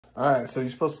All right, so you're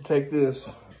supposed to take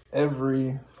this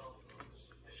every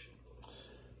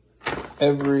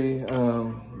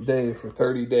day for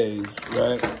 30 days,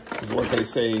 right? Is what they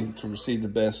say to receive the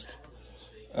best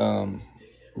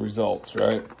results,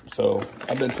 right? So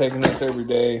I've been taking this every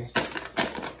day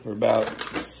for about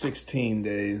 16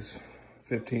 days,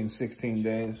 15, 16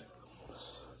 days.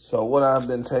 So what I've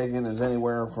been taking is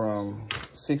anywhere from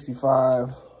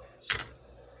 65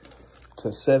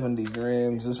 to 70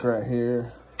 grams. This right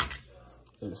here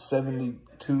is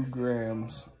 72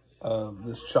 grams of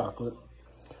this chocolate.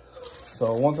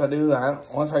 So once I do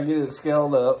that, once I get it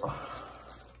scaled up,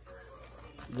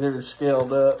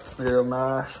 real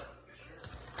nice.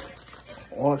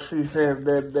 Once she said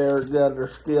that there got her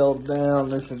scaled down,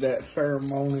 this is that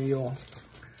ceremonial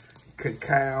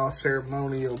cacao,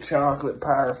 ceremonial chocolate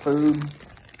power food.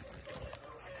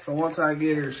 So once I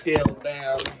get her scaled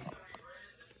down,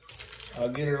 I'll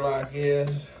get her like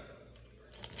this,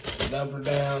 dump her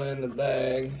down in the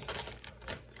bag,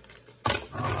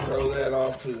 throw that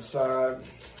off to the side,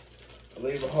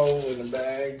 leave a hole in the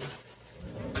bag,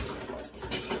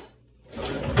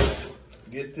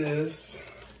 get this,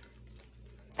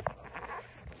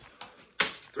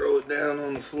 throw it down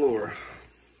on the floor.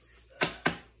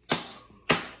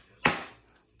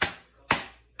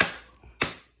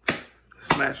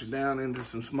 Smash it down into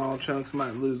some small chunks.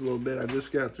 Might lose a little bit. I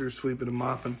just got through sweeping and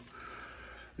mopping.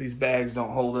 These bags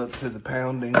don't hold up to the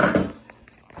pounding.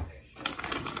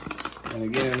 And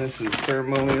again, this is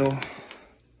ceremonial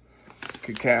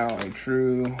cacao, a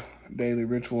true daily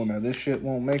ritual. Now this shit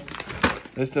won't make,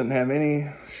 this doesn't have any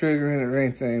sugar in it or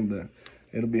anything, but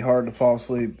it'll be hard to fall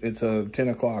asleep. It's 10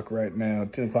 o'clock right now,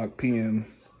 10 o'clock p.m.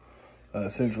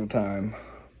 Central Time.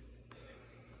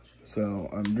 So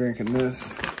I'm drinking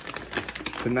this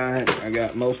tonight. I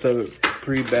got most of it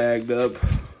pre-bagged up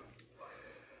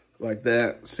like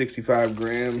that, 65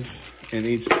 grams in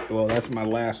each. Well, that's my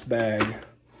last bag.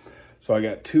 So I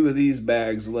got 2 of these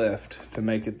bags left to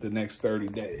make it the next 30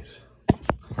 days.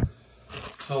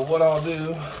 So what I'll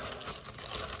do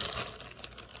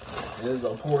is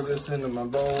I'll pour this into my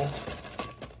bowl.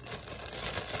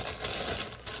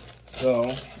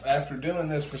 So after doing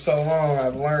this for so long,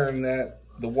 I've learned that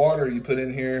the water you put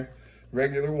in here,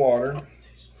 regular water,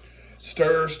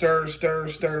 stir, stir, stir,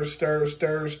 stir, stir,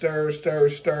 stir, stir, stir,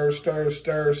 stir, stir,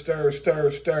 stir, stir,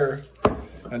 stir, stir,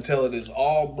 until it is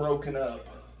all broken up.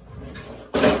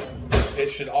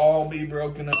 It should all be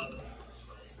broken up.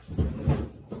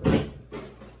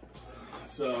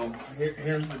 So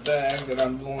here's the bag that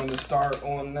I'm going to start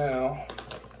on now.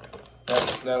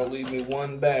 That'll leave me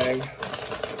 1 bag.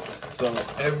 So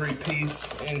every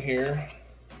piece in here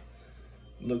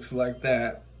looks like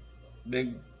that.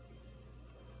 Big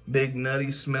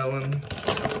nutty smelling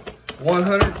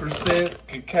 100%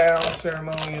 cacao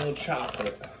ceremonial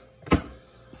chocolate.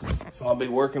 So I'll be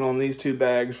working on these 2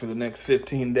 bags for the next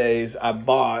 15 days. I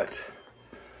bought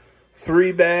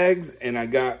 3 bags and I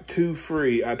got 2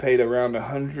 free. I paid around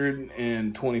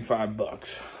 125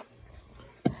 bucks.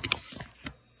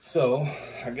 So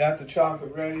I got the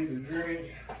chocolate ready to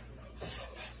drink.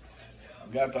 I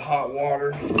got the hot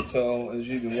water. So as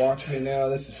you can watch me now,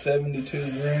 this is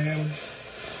 72 grams.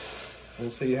 We'll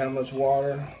see how much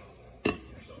water.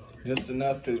 Just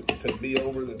enough to be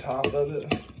over the top of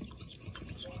it.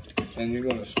 And you're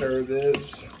gonna stir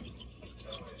this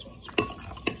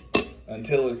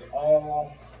until it is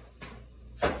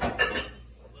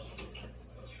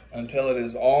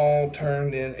all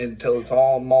turned in, until it's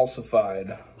all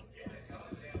emulsified.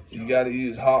 You got to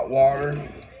use hot water.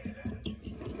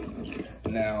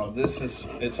 Now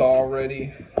it's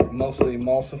already mostly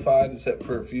emulsified except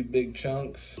for a few big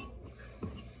chunks.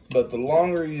 But the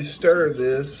longer you stir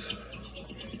this,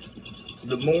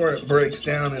 the more it breaks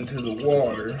down into the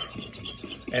water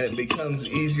and it becomes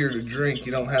easier to drink.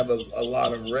 You don't have a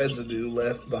lot of residue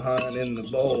left behind in the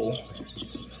bowl.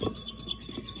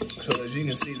 So as you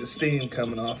can see the steam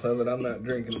coming off of it, I'm not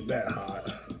drinking it that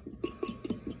hot.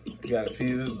 Got a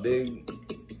few big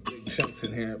chunks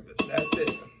in here, but that's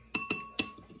it.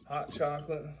 Hot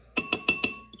chocolate,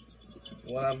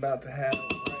 what I'm about to have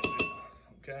right now,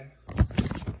 okay?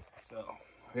 So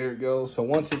here it goes. So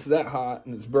once it's that hot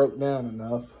and it's broke down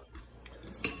enough,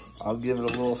 I'll give it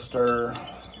a little stir.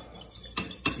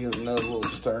 Give it another little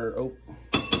stir. Oh,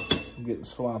 I'm getting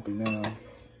sloppy now.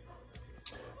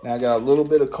 Now I got a little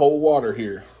bit of cold water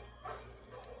here.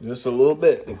 Just a little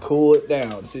bit to cool it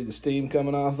down. See the steam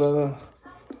coming off of it?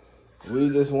 We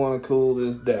just want to cool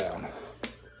this down.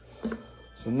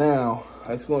 So now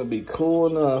it's going to be cool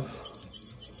enough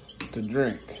to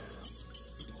drink.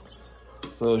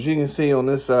 So as you can see on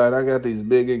this side, I got these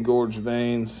big engorged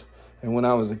veins. And when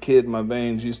I was a kid, my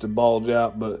veins used to bulge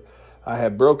out, but I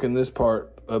had broken this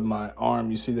part of my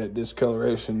arm. You see that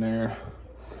discoloration there?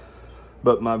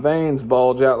 But my veins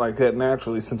bulge out like that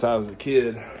naturally since I was a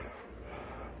kid.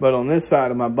 But on this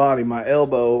side of my body, my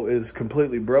elbow is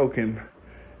completely broken,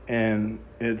 and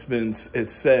it's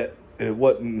set.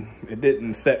 It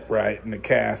didn't set right in the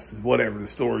cast, whatever the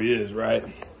story is, right?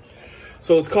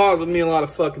 So it's causing me a lot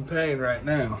of fucking pain right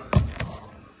now.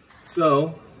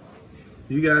 So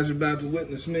you guys are about to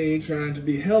witness me trying to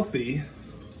be healthy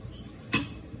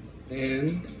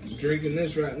and drinking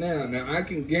this right now. Now I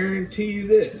can guarantee you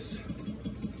this.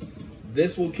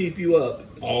 This will keep you up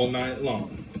all night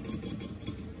long.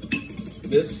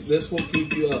 This will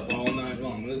keep you up all night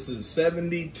long. This is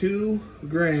 72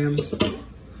 grams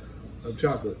of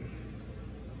chocolate.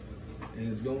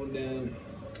 And it's going down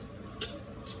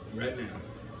right now.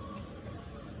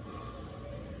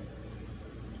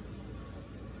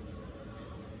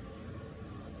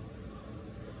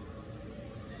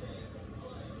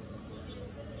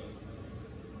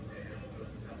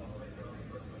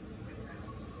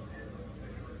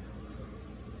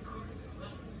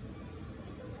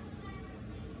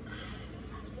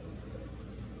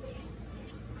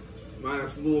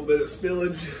 Minus a little bit of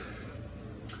spillage.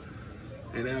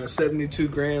 And out of 72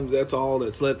 grams, that's all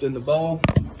that's left in the bowl.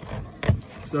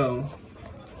 So,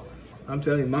 I'm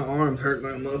telling you, my arms hurt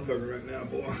like a motherfucker right now,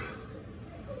 boy.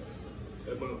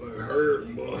 That motherfucker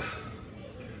hurt, boy.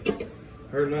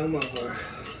 Hurt like a motherfucker.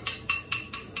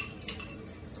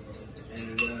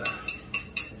 And,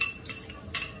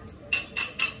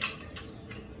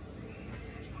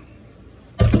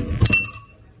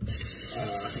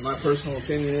 my personal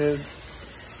opinion is,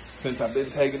 since I've been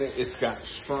taking it, it's got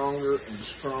stronger and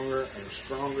stronger and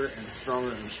stronger and stronger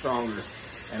and stronger.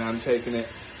 And I'm taking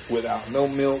it without no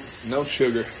milk, no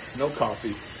sugar, no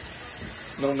coffee,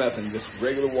 no nothing, just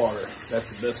regular water. That's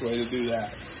the best way to do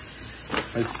that.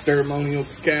 It's ceremonial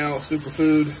cacao,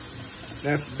 superfood,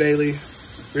 natural daily,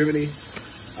 remedy.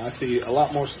 I see a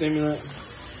lot more stimulant,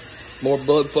 more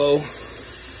blood flow.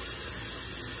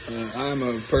 I'm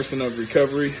a person of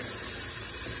recovery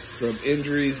from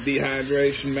injuries,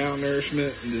 dehydration,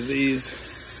 malnourishment, and disease.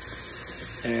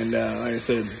 And like I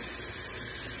said,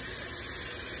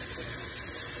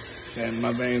 and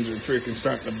my veins are freaking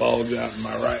starting to bulge out in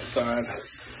my right side.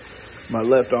 My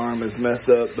left arm is messed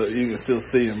up, but you can still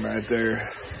see them right there.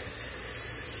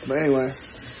 But anyway,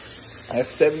 that's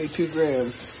 72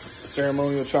 grams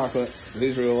ceremonial chocolate.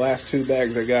 These are the last 2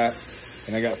 bags I got,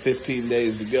 and I got 15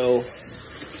 days to go.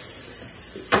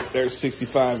 There's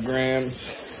 65 grams.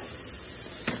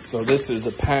 So this is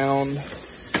a pound.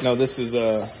 No, this is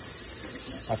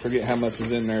I forget how much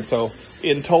is in there. So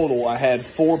in total, I had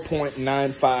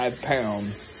 4.95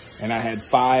 pounds, and I had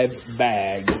 5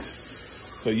 bags.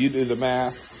 So you do the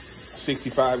math,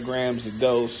 65 grams a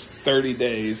dose, 30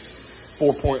 days,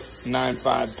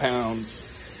 4.95 pounds.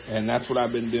 And that's what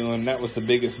I've been doing. That was the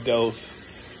biggest dose,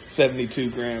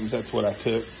 72 grams. That's what I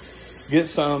took. Get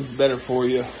some, better for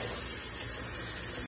you.